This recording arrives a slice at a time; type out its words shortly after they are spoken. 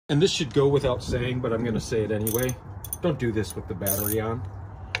And this should go without saying, but I'm going to say it anyway. Don't do this with the battery on.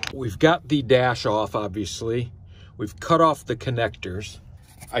 We've got the dash off, obviously. We've cut off the connectors.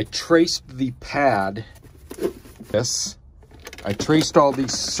 I traced the pad. Yes. I traced all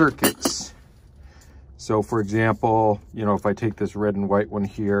these circuits. So for example, you know, if I take this red and white one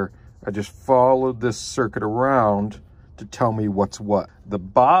here, I just followed this circuit around to tell me what's what. The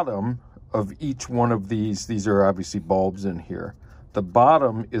bottom of each one of these are obviously bulbs in here. The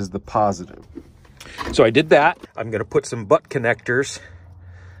bottom is the positive. So I did that. I'm gonna put some butt connectors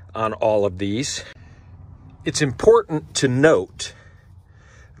on all of these. It's important to note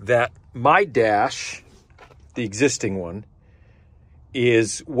that my dash, the existing one,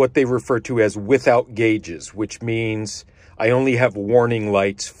 is what they refer to as without gauges, which means I only have warning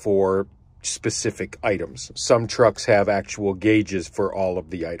lights for specific items. Some trucks have actual gauges for all of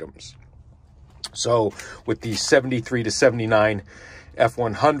the items. So with the 73 to 79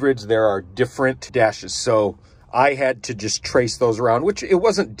 F100s, there are different dashes. So I had to just trace those around, which it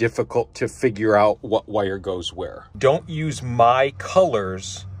wasn't difficult to figure out what wire goes where. Don't use my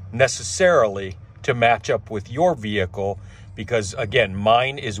colors necessarily to match up with your vehicle, because again,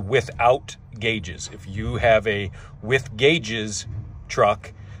 mine is without gauges. If you have a with gauges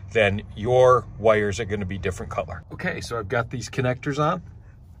truck, then your wires are going to be different color. Okay, so I've got these connectors on.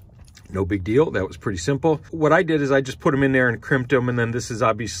 No big deal. That was pretty simple. What I did is I just put them in there and crimped them, and then this is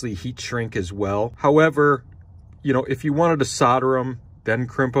obviously heat shrink as well. However, you know, if you wanted to solder them, then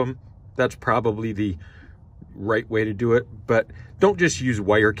crimp them, that's probably the right way to do it. But don't just use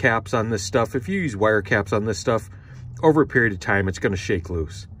wire caps on this stuff. If you use wire caps on this stuff, over a period of time, it's going to shake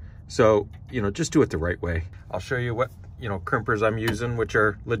loose. So, you know, just do it the right way. I'll show you what, you know, crimpers I'm using, which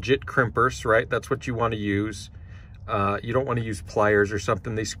are legit crimpers, right? That's what you want to use. You don't want to use pliers or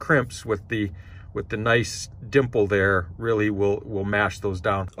something. These crimps with the nice dimple there really will mash those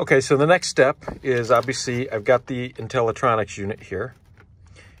down. Okay, so the next step is obviously I've got the IntelliTronix unit here,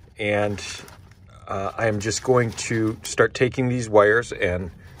 and I am just going to start taking these wires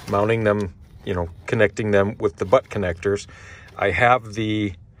and mounting them, you know, connecting them with the butt connectors. I have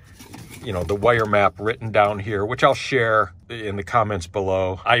the, you know, the wire map written down here, which I'll share in the comments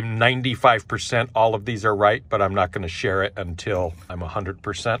below. I'm 95% all of these are right, but I'm not going to share it until I'm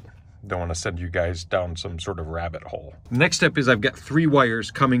 100%. Don't want to send you guys down some sort of rabbit hole. Next step is I've got 3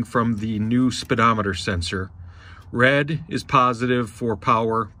 wires coming from the new speedometer sensor. Red is positive for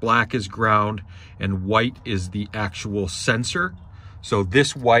power, black is ground, and white is the actual sensor. So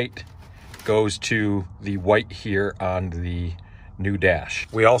this white goes to the white here on the new dash.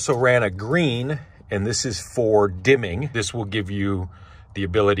 We also ran a green, and this is for dimming. This will give you the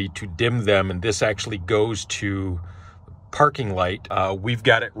ability to dim them, and this actually goes to parking light. We've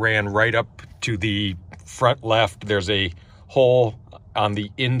got it ran right up to the front left. There's a hole on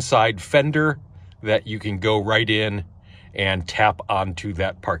the inside fender that you can go right in and tap onto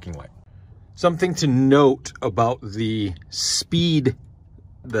that parking light. Something to note about the speed,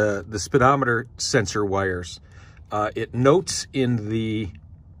 the speedometer sensor wires. It notes in the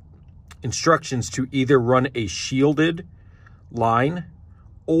instructions to either run a shielded line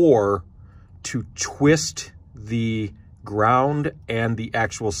or to twist the ground and the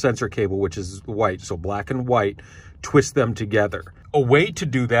actual sensor cable, which is white, so black and white, twist them together. A way to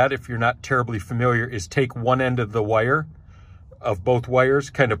do that, if you're not terribly familiar, is take one end of the wire, of both wires,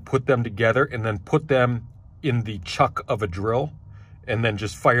 kind of put them together, and then put them in the chuck of a drill, and then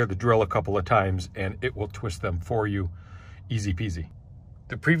just fire the drill a couple of times, and it will twist them for you. Easy peasy.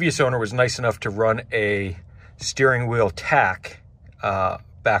 The previous owner was nice enough to run a steering wheel tack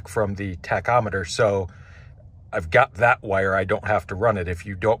back from the tachometer, so I've got that wire. I don't have to run it. If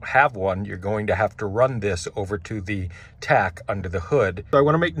you don't have one, you're going to have to run this over to the tack under the hood. So I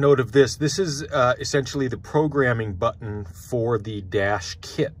want to make note of this. This is essentially the programming button for the dash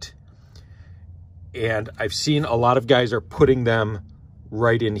kit. And I've seen a lot of guys are putting them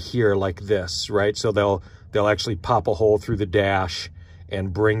right in here like this, right? So they'll actually pop a hole through the dash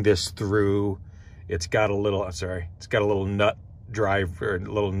and bring this through. It's got a little, it's got a little nut drive or a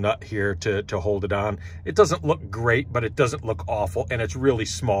little nut here to hold it on. It doesn't look great, but it doesn't look awful, and it's really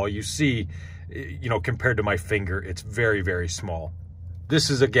small. You see, you know, compared to my finger, it's very, very small. This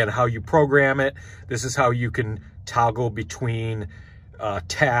is, again, how you program it. This is how you can toggle between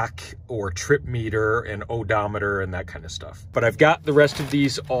tack or trip meter and odometer and that kind of stuff. But I've got the rest of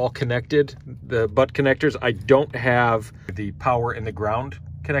these all connected, the butt connectors. I don't have the power and the ground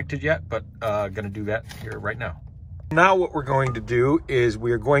connected yet, but gonna do that here right now. Now what we're going to do is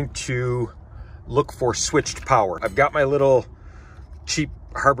we're going to look for switched power. I've got my little cheap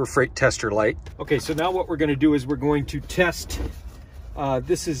Harbor Freight tester light. Okay, so now what we're going to do is we're going to test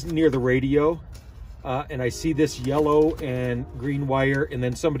This is near the radio, and I see this yellow and green wire, and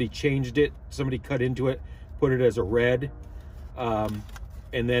then somebody changed it. Somebody cut into it, put it as a red, and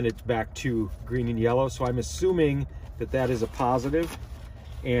then it's back to green and yellow. So I'm assuming that that is a positive,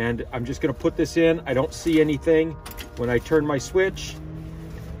 and I'm just gonna put this in. I don't see anything when I turn my switch.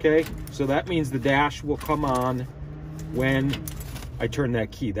 Okay, so that means the dash will come on when I turn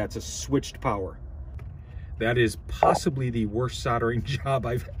that key. That's a switched power. That is possibly the worst soldering job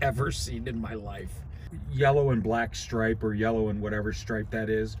I've ever seen in my life. Yellow and black stripe, or yellow and whatever stripe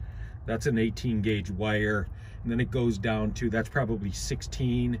that is, that's an 18 gauge wire. And then it goes down to, that's probably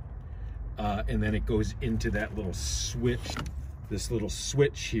 16. And then it goes into that little switch, this little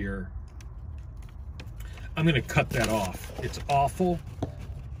switch here. I'm gonna cut that off. It's awful.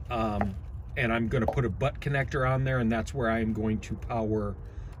 And I'm gonna put a butt connector on there, and that's where I'm going to power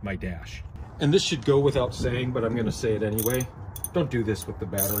my dash. And this should go without saying, but I'm gonna say it anyway. Don't do this with the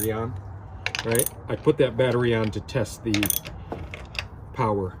battery on, right? I put that battery on to test the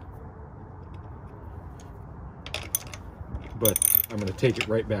power, but I'm gonna take it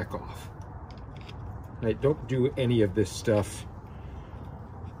right back off. Right? Don't do any of this stuff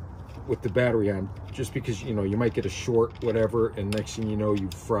with the battery on, just because, you know, you might get a short, whatever, and next thing you know,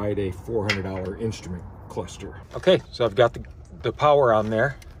 you've fried a $400 instrument cluster. Okay, so I've got the power on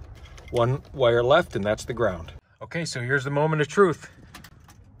there. One wire left, and that's the ground. Okay, so here's the moment of truth.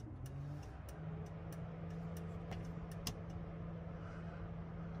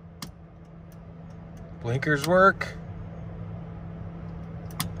 Blinkers work.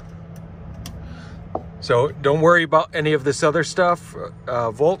 So don't worry about any of this other stuff.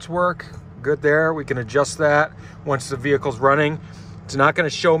 Volts work, good there. We can adjust that once the vehicle's running. It's not gonna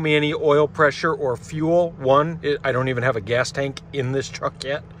show me any oil pressure or fuel. I don't even have a gas tank in this truck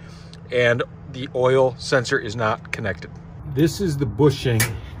yet. And the oil sensor is not connected. This is the bushing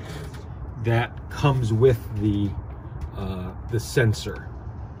that comes with the sensor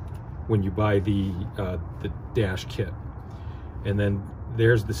when you buy the dash kit. And then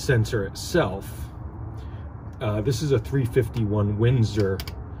there's the sensor itself. This is a 351 Windsor.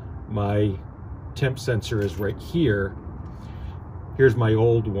 My temp sensor is right here. Here's my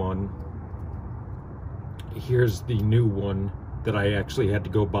old one. Here's the new one that I actually had to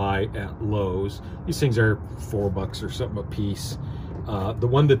go buy at Lowe's. These things are $4 or something a piece. The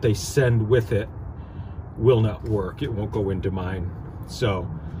one that they send with it will not work. It won't go into mine. So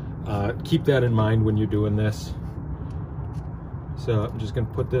keep that in mind when you're doing this. So I'm just gonna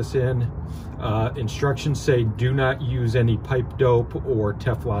put this in. Instructions say do not use any pipe dope or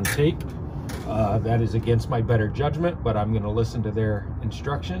Teflon tape. That is against my better judgment, but I'm gonna listen to their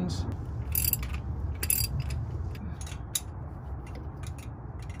instructions.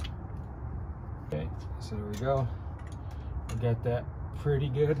 Okay, so there we go. I got that pretty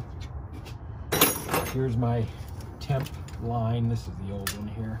good. Here's my temp line. This is the old one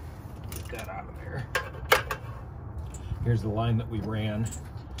here. Get that out of there. Here's the line that we ran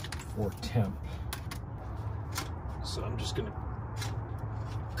for temp. So I'm just gonna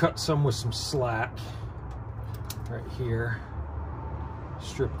cut some with some slack right here.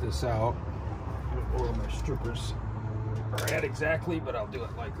 Strip this out. I don't know where my strippers are at exactly, but I'll do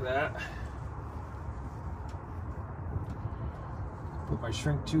it like that. Put my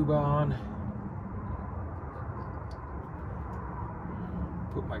shrink tube on.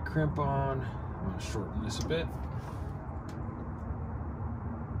 Put my crimp on. I'm gonna shorten this a bit.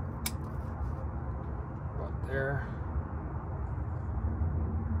 About there.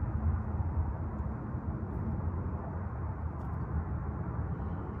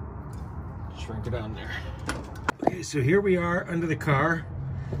 Shrink it on there. Okay, so here we are under the car,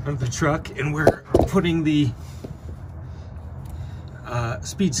 under the truck, and we're putting the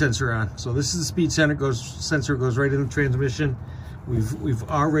speed sensor on. So this is the speed sensor goes right in the transmission. We've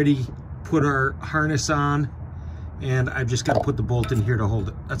already put our harness on, and I've just got to put the bolt in here to hold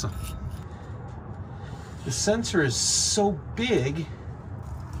it. That's all. The sensor is so big.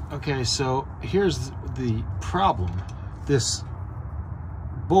 Okay, so here's the problem. This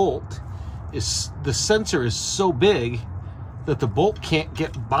bolt the sensor is so big that the bolt can't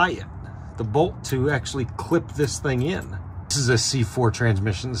get by it. The bolt to actually clip this thing in. This is a C4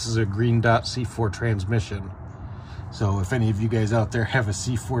 transmission. This is a green dot C4 transmission. So if any of you guys out there have a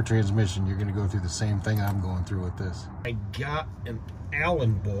C4 transmission, you're gonna go through the same thing I'm going through with this. I got an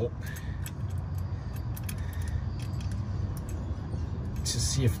Allen bolt to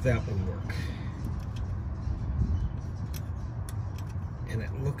see if that will work. And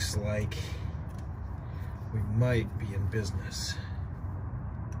it looks like we might be in business.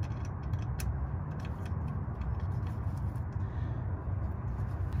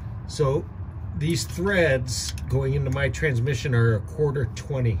 So these threads going into my transmission are 1/4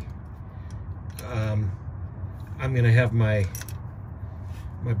 20. I'm gonna have my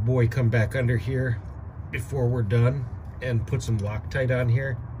boy come back under here before we're done and put some Loctite on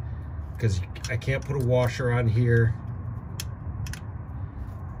here, because I can't put a washer on here.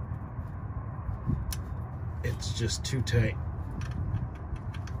 It's just too tight.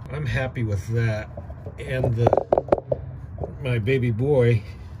 I'm happy with that. And my baby boy,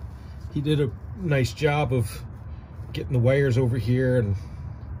 he did a nice job of getting the wires over here, and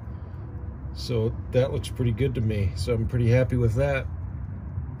so that looks pretty good to me. So I'm pretty happy with that.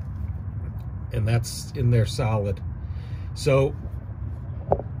 And that's in there solid. So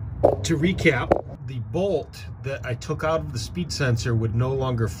to recap, the bolt that I took out of the speed sensor would no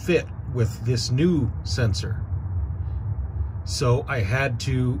longer fit with this new sensor. So I had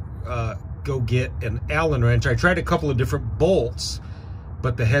to go get an Allen wrench. I tried a couple of different bolts,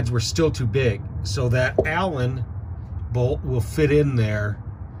 but the heads were still too big. So that Allen bolt will fit in there.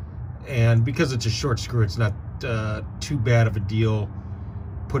 And because it's a short screw, it's not too bad of a deal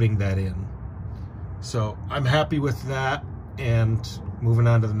putting that in. So I'm happy with that, and moving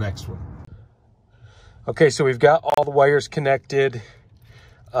on to the next one. Okay, so we've got all the wires connected.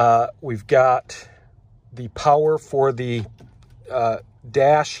 We've got the power for the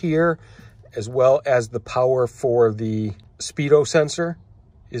dash here, as well as the power for the speedo sensor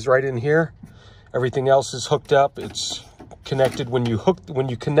is right in here. Everything else is hooked up. It's connected. When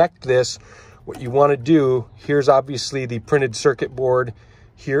you connect this, what you want to do, here's obviously the printed circuit board.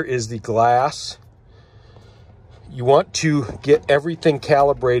 Here is the glass. You want to get everything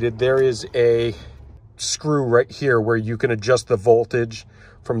calibrated. There is a screw right here where you can adjust the voltage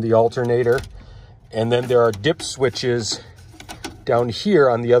from the alternator. And then there are dip switches down here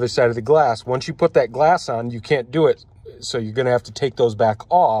on the other side of the glass. Once you put that glass on, you can't do it. So you're going to have to take those back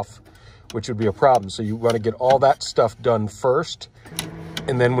off, which would be a problem. So you want to get all that stuff done first.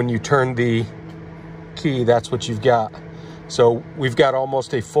 And then when you turn the key, that's what you've got. So we've got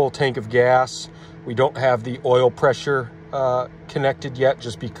almost a full tank of gas. We don't have the oil pressure connected yet,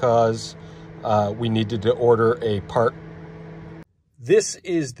 just because we needed to order a part. This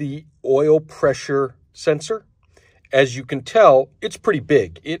is the oil pressure sensor. As you can tell, it's pretty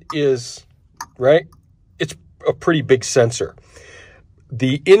big. It is, right? It's a pretty big sensor.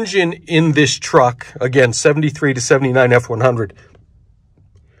 The engine in this truck, again, 73 to 79 F100.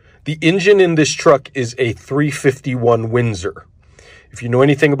 The engine in this truck is a 351 Windsor. If you know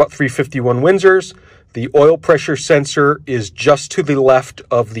anything about 351 Windsors, the oil pressure sensor is just to the left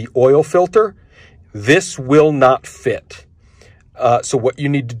of the oil filter. This will not fit. So what you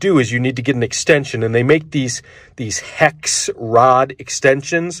need to do is you need to get an extension, and they make these hex rod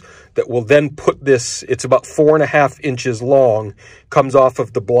extensions that will then put this, it's about 4.5 inches long, comes off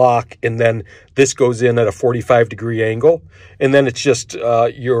of the block, and then this goes in at a 45-degree angle. And then it's just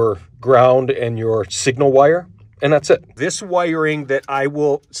your ground and your signal wire. And that's it. This wiring that I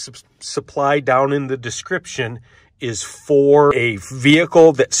will supply down in the description is for a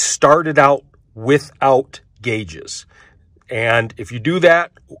vehicle that started out without gauges. And if you do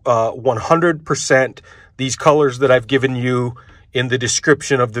that, 100%, these colors that I've given you in the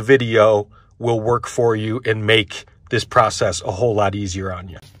description of the video will work for you and make this process a whole lot easier on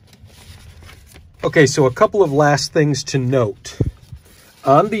you. Okay, so a couple of last things to note.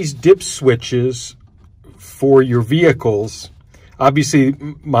 On these dip switches for your vehicles, obviously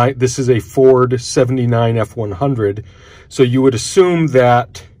this is a Ford 79 F100, so you would assume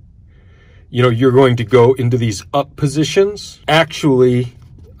that you're going to go into these up positions. Actually,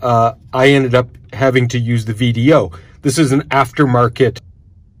 I ended up having to use the VDO. This is an aftermarket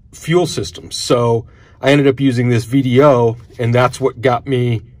fuel system, so I ended up using this VDO, and that's what got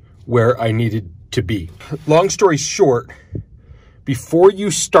me where I needed to be. Long story short, before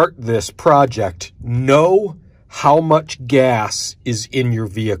you start this project, know how much gas is in your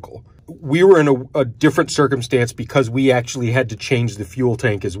vehicle. We were in a different circumstance because we actually had to change the fuel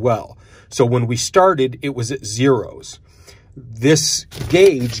tank as well. So when we started, it was at zeros. This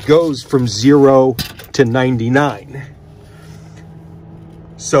gauge goes from 0 to 99.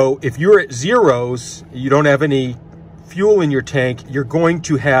 So if you're at zeros, you don't have any fuel in your tank, you're going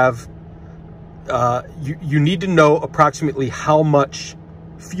to have, you need to know approximately how much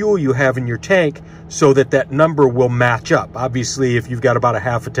fuel you have in your tank so that that number will match up. Obviously, if you've got about a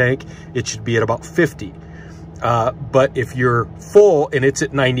half a tank, it should be at about 50. But if you're full and it's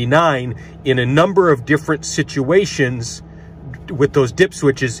at 99, in a number of different situations with those dip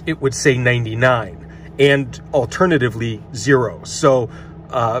switches, it would say 99 and alternatively 0. So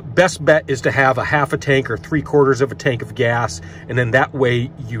best bet is to have a half a tank or 3/4 of a tank of gas, and then that way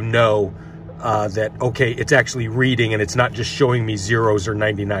you know that, okay, it's actually reading and it's not just showing me zeros or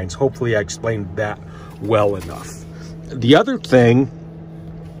 99s. Hopefully I explained that well enough. The other thing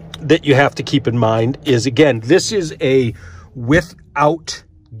that you have to keep in mind is, again, this is a without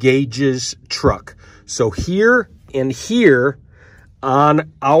gauges truck. So here and here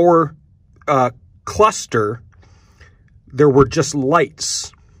on our cluster, there were just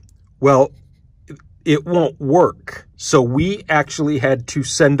lights. Well, it won't work. So we actually had to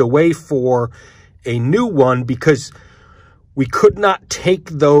send away for a new one because we could not take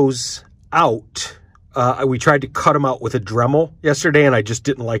those out. We tried to cut them out with a Dremel yesterday, and I just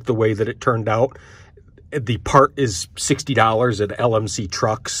didn't like the way that it turned out. The part is $60 at LMC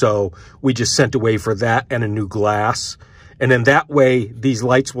Truck, so we just sent away for that and a new glass. And then that way, these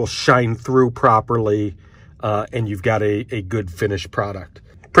lights will shine through properly, and you've got a good finished product.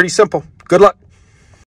 Pretty simple. Good luck.